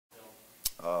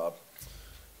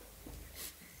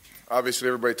obviously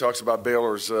everybody talks about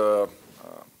Baylor's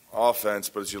offense,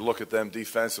 but as you look at them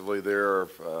defensively, they're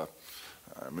a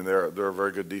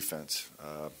very good defense.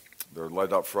 They're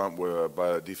led up front by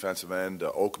a defensive end,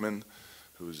 Oakman,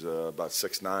 who's about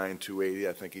 6'9", 280,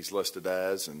 I think he's listed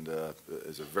as, and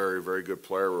is a very, very good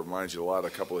player. Reminds you a lot of a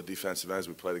couple of defensive ends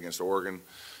we played against Oregon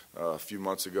a few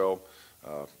months ago.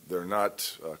 They're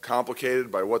not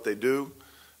complicated by what they do,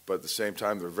 but at the same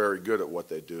time, they're very good at what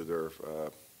they do. They're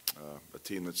a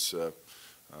team that's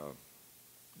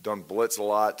done blitz a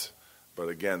lot, but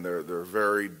again, they're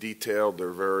very detailed. They're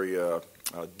very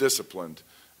disciplined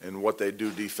in what they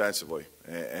do defensively,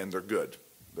 and they're good.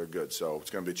 They're good. So it's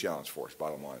going to be a challenge for us,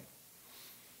 bottom line.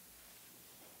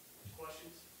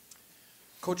 Questions?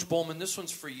 Coach Bollman, this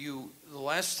one's for you. The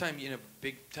last time in a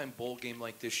big-time bowl game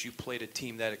like this, you played a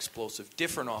team that explosive,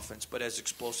 different offense, but as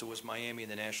explosive was Miami in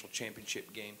the national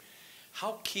championship game.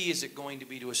 How key is it going to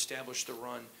be to establish the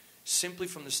run simply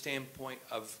from the standpoint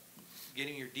of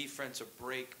getting your defense a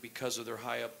break because of their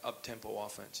high up-tempo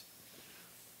offense?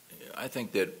 I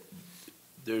think that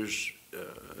there's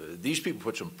these people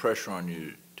put some pressure on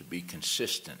you to be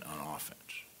consistent on offense,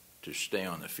 to stay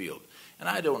on the field. And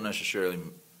I don't necessarily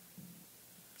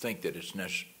think that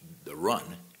the run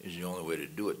is the only way to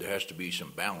do it. There has to be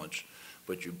some balance.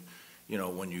 But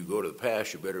when you go to the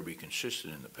pass, you better be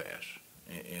consistent in the pass.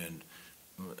 And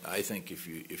I think if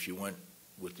you went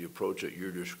with the approach that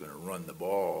you're just going to run the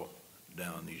ball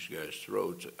down these guys'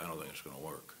 throats, I don't think it's going to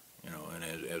work.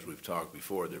 And as we've talked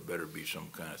before, there better be some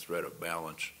kind of threat of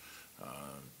balance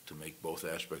to make both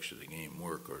aspects of the game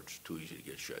work, or it's too easy to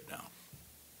get shut down.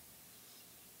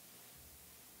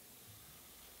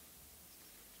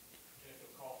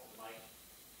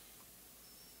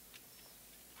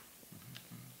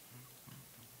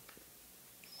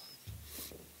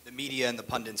 The media and the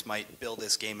pundits might bill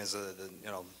this game as a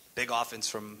big offense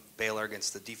from Baylor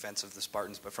against the defense of the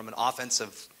Spartans, but from an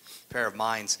offensive pair of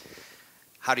minds,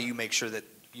 how do you make sure that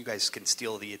you guys can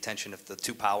steal the attention if the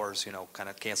two powers, kind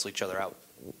of cancel each other out?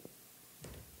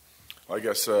 I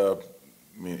guess, I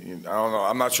don't know.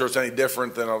 I'm not sure it's any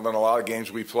different than a lot of games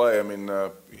we play. I mean,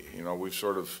 we've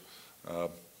sort of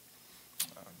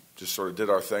just sort of did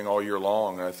our thing all year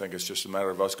long, and I think it's just a matter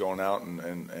of us going out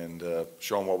and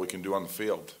showing what we can do on the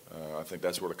field. I think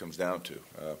that's what it comes down to.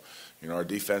 Our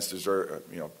defense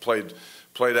played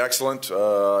excellent.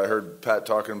 I heard Pat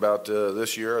talking about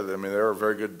this year. I mean, they were a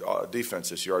very good defense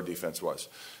this year. Our defense was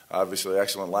obviously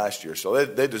excellent last year. So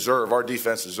they deserve. Our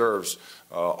defense deserves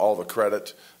all the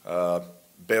credit.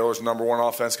 Baylor's number one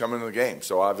offense coming into the game,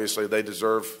 so obviously they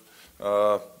deserve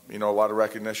a lot of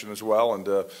recognition as well. And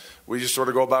we just sort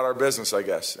of go about our business, I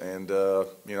guess. And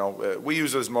we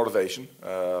use it as motivation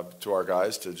to our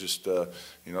guys to just they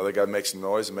got to make some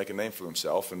noise and make a name for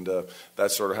themselves. And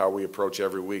that's sort of how we approach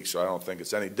every week. So I don't think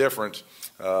it's any different,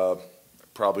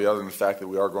 probably other than the fact that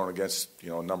we are going against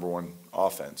number one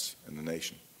offense in the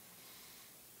nation.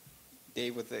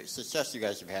 Dave, with the success you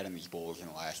guys have had in these bowls in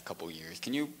the last couple of years,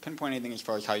 can you pinpoint anything as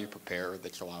far as how you prepare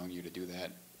that's allowing you to do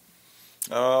that?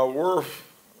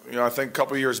 I think a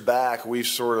couple of years back, we've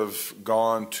sort of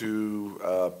gone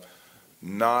to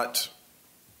not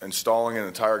installing an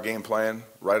entire game plan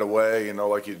right away.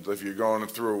 If you're going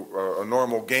through a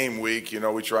normal game week,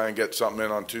 we try and get something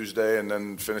in on Tuesday and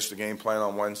then finish the game plan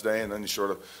on Wednesday, and then you sort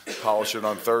of polish it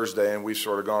on Thursday. And we've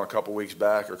sort of gone a couple years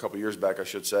back, I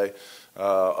should say,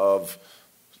 of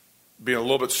being a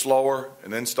little bit slower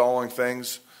in installing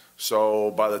things. So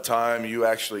by the time you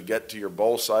actually get to your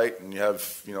bowl site and you have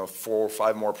 4 or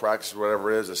 5 more practices,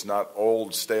 whatever it is, it's not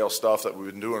old, stale stuff that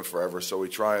we've been doing forever. So we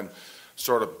try and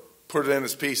sort of put it in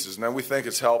as pieces. And then we think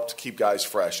it's helped keep guys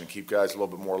fresh and keep guys a little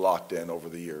bit more locked in over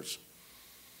the years.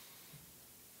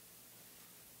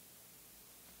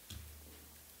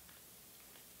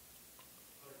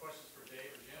 Other questions for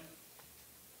Dave or Jim?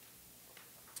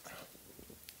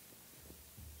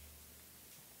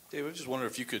 Dave, I just wonder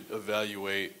if you could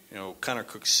evaluate, Connor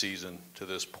Cook's season to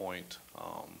this point.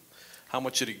 How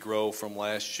much did he grow from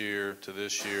last year to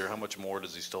this year? How much more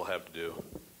does he still have to do?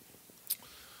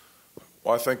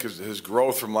 Well, I think his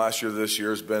growth from last year to this year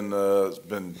has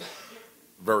been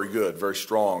very good, very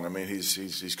strong. I mean,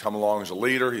 he's come along as a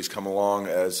leader. He's come along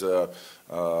as a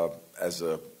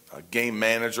game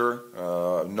manager,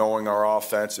 knowing our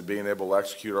offense and being able to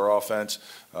execute our offense.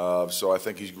 So I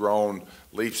think he's grown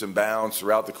leaps and bounds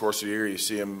throughout the course of the year. You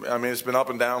see him, I mean, it's been up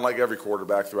and down like every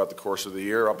quarterback throughout the course of the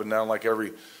year, up and down like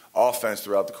every offense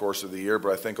throughout the course of the year.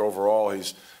 But I think overall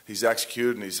he's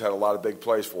executed and he's had a lot of big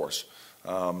plays for us.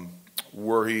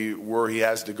 Where he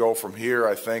has to go from here,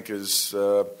 I think, is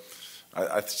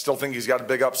I still think he's got a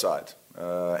big upside.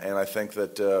 And I think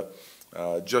that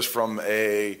just from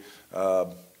a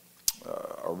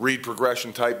read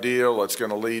progression type deal. It's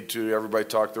going to lead to everybody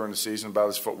talk during the season about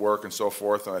his footwork and so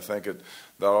forth, and I think that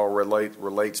all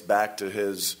relates back to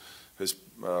his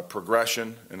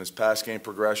progression and his pass game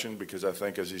progression, because I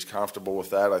think as he's comfortable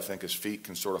with that, I think his feet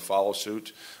can sort of follow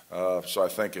suit. So I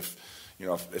think if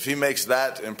he makes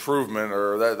that improvement,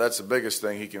 or that's the biggest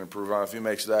thing he can improve on, if he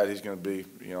makes that, he's going to be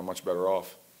much better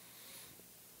off.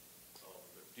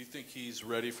 Do you think he's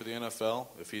ready for the NFL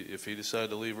if he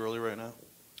decided to leave early right now?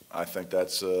 I think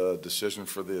that's a decision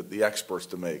for the experts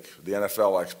to make, the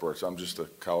NFL experts. I'm just a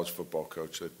college football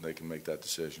coach; that they can make that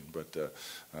decision. But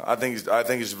I think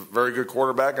he's a very good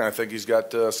quarterback, and I think he's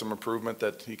got some improvement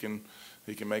that he can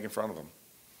make in front of him.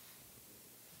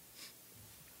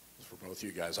 For both of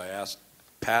you guys, I asked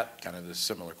Pat kind of this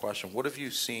similar question. What have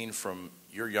you seen from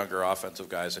your younger offensive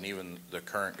guys and even the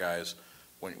current guys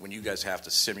when you guys have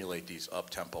to simulate these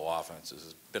up-tempo offenses?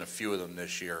 There's been a few of them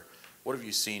this year. What have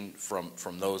you seen from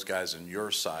those guys on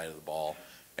your side of the ball,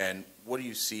 and what do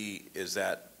you see is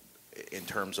that in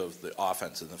terms of the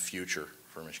offense in the future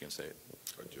for Michigan State?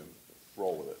 Go ahead, Jim.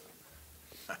 Roll with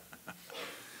it.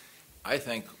 I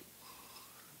think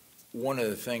one of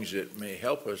the things that may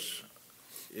help us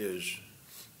is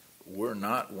we're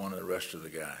not one of the rest of the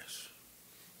guys.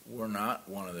 We're not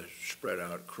one of the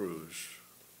spread-out crews.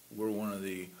 We're one of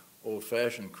the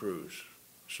old-fashioned crews,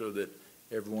 so that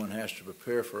everyone has to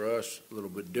prepare for us a little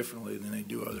bit differently than they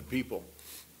do other people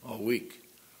all week.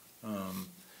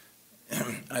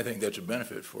 I think that's a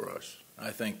benefit for us.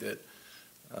 I think that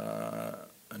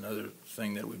another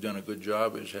thing that we've done a good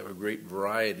job is have a great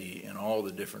variety in all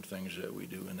the different things that we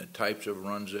do, and the types of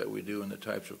runs that we do, and the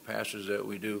types of passes that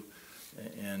we do,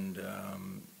 and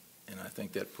I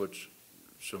think that puts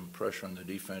some pressure on the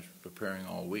defense preparing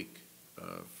all week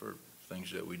for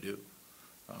things that we do.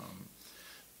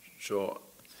 So,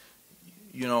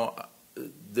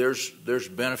 there's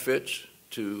benefits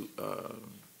to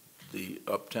the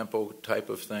up-tempo type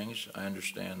of things. I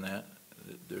understand that.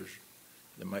 There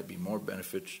might be more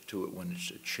benefits to it when it's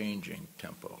a changing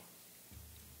tempo,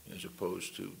 as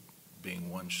opposed to being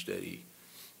one steady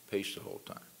pace the whole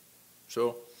time.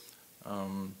 So,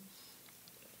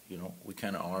 we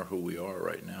kind of are who we are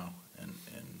right now, and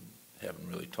haven't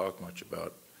really talked much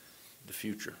about the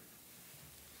future.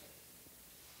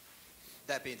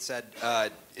 That being said,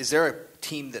 is there a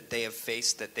team that they have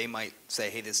faced that they might say,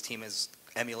 hey, this team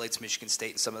emulates Michigan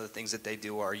State in some of the things that they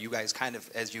do? Or are you guys kind of,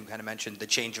 as you kind of mentioned, the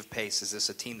change of pace? Is this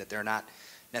a team that they're not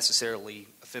necessarily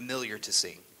familiar to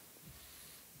seeing?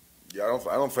 Yeah,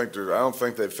 I don't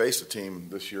think they've faced a team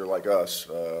this year like us.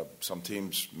 Some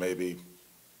teams maybe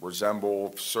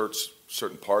resemble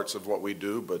certain parts of what we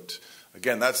do, but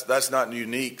again, that's not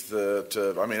unique.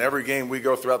 Every game we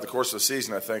go throughout the course of the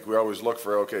season, I think we always look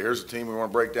for, okay, here's a team we want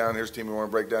to break down, here's a team we want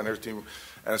to break down, here's a team,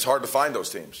 and it's hard to find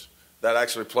those teams that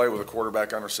actually play with a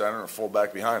quarterback under center and a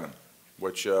fullback behind them,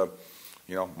 which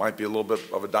might be a little bit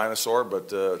of a dinosaur,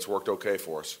 but it's worked okay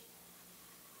for us.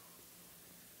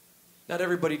 Not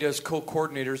everybody does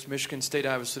co-coordinators. Michigan State,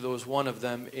 obviously, was one of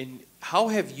them. And how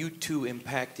have you two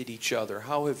impacted each other?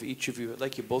 How have each of you, I'd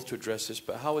like you both to address this,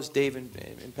 but how has Dave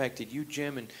impacted you,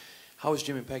 Jim, and how has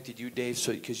Jim impacted you, Dave?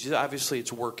 So, because obviously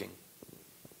it's working.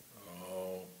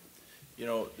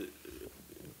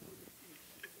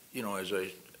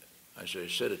 As I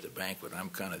said at the banquet, I'm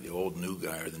kind of the old new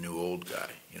guy or the new old guy,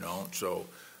 So,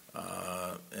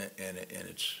 and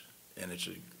it's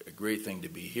a great thing to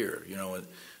be here,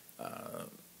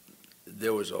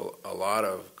 There was a lot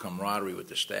of camaraderie with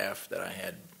the staff that I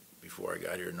had before I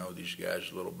got here. Know these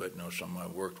guys a little bit, know some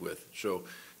I've worked with. So,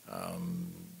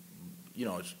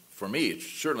 for me, it's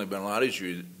certainly been a lot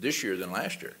easier this year than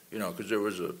last year. Because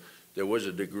there was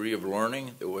a degree of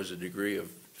learning, there was a degree of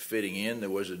fitting in,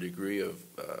 there was a degree of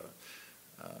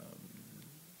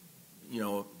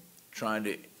trying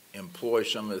to employ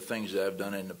some of the things that I've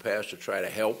done in the past to try to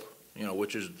help.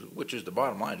 Which is the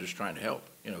bottom line, just trying to help.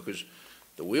 Because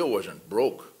the wheel wasn't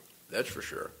broke, that's for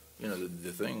sure.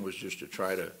 The thing was just to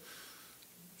try to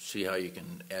see how you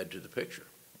can add to the picture.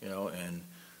 And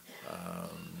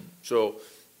so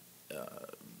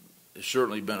it's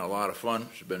certainly been a lot of fun.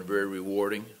 It's been very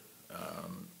rewarding,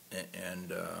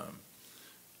 and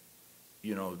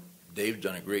Dave's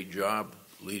done a great job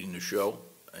leading the show,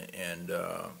 and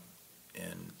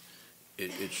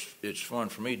it's fun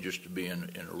for me just to be in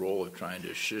a role of trying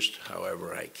to assist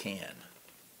however I can.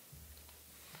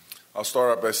 I'll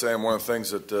start out by saying one of the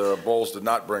things that Bowles did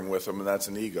not bring with him, and that's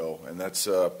an ego. And that's,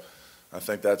 I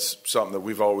think that's something that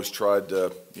we've always tried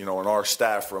to, in our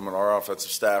staff room, in our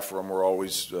offensive staff room, we're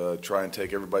always trying to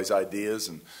take everybody's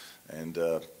ideas and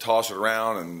toss it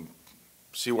around and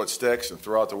see what sticks and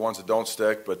throw out the ones that don't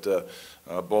stick. But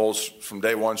Bowles from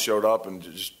day one showed up and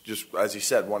just as he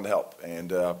said, wanted to help.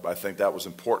 And I think that was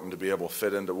important to be able to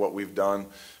fit into what we've done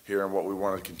here and what we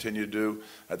want to continue to do.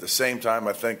 At the same time,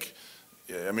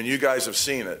 I mean, you guys have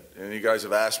seen it, and you guys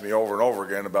have asked me over and over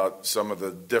again about some of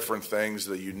the different things,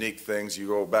 the unique things. You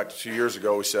go back to 2 years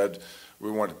ago, we said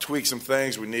we want to tweak some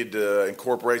things. We need to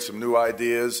incorporate some new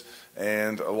ideas,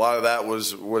 and a lot of that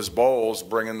was Bowles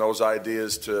bringing those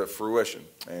ideas to fruition.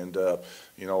 And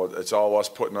it's all us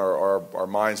putting our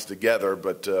minds together.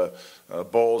 But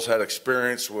Bowles had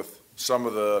experience with some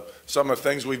of the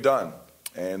things we've done,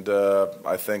 and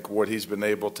I think what he's been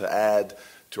able to add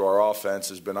to our offense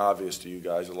has been obvious to you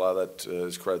guys. A lot of that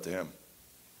is credit to him.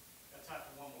 Got time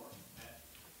for one more. Matt.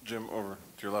 Jim, over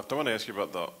to your left. I want to ask you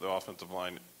about the offensive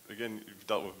line. Again, you've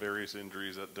dealt with various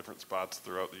injuries at different spots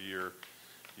throughout the year,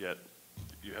 yet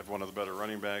you have one of the better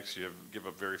running backs. You give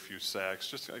up very few sacks.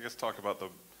 Just, I guess, talk about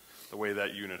the way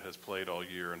that unit has played all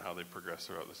year and how they progressed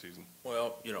throughout the season.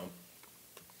 Well,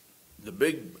 a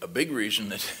big reason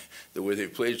that the way they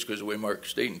played is because the way Mark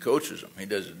Staten coaches them. He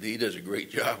does a great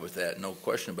job with that, no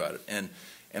question about it.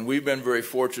 And we've been very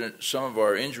fortunate. Some of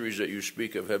our injuries that you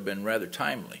speak of have been rather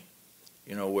timely,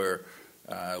 where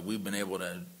we've been able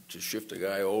to shift a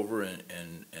guy over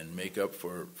and make up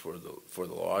for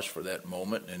the loss for that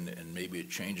moment, and maybe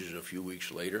it changes a few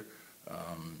weeks later.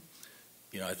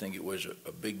 I think it was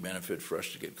a big benefit for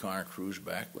us to get Connor Cruz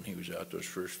back when he was out those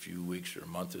first few weeks or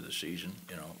month of the season.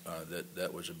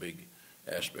 That was a big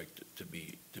aspect to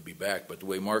be back. But the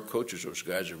way Mark coaches those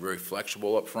guys are very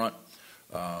flexible up front,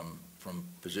 from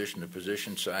position to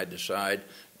position, side to side,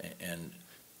 and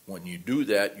when you do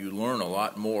that, you learn a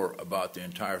lot more about the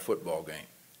entire football game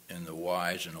and the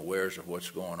whys and the wheres of what's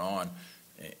going on,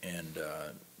 and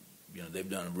they've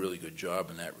done a really good job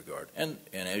in that regard. And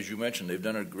as you mentioned, they've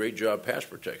done a great job pass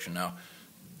protection. Now,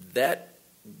 that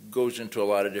goes into a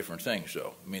lot of different things,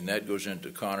 though. I mean, that goes into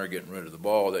Connor getting rid of the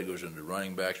ball. That goes into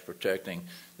running backs protecting.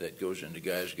 That goes into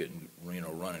guys getting,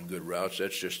 running good routes.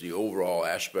 That's just the overall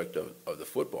aspect of the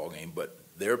football game. But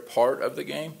their part of the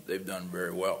game, they've done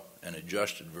very well and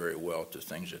adjusted very well to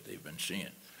things that they've been seeing.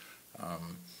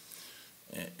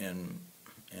 And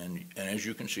as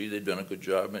you can see, they've done a good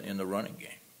job in the running game.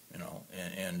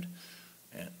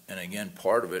 And again,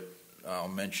 part of it, I'll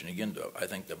mention again, I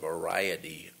think the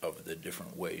variety of the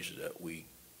different ways that we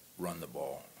run the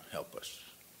ball help us.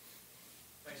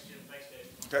 Thanks, Jim. Thanks,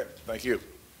 Dave. Okay, thank you.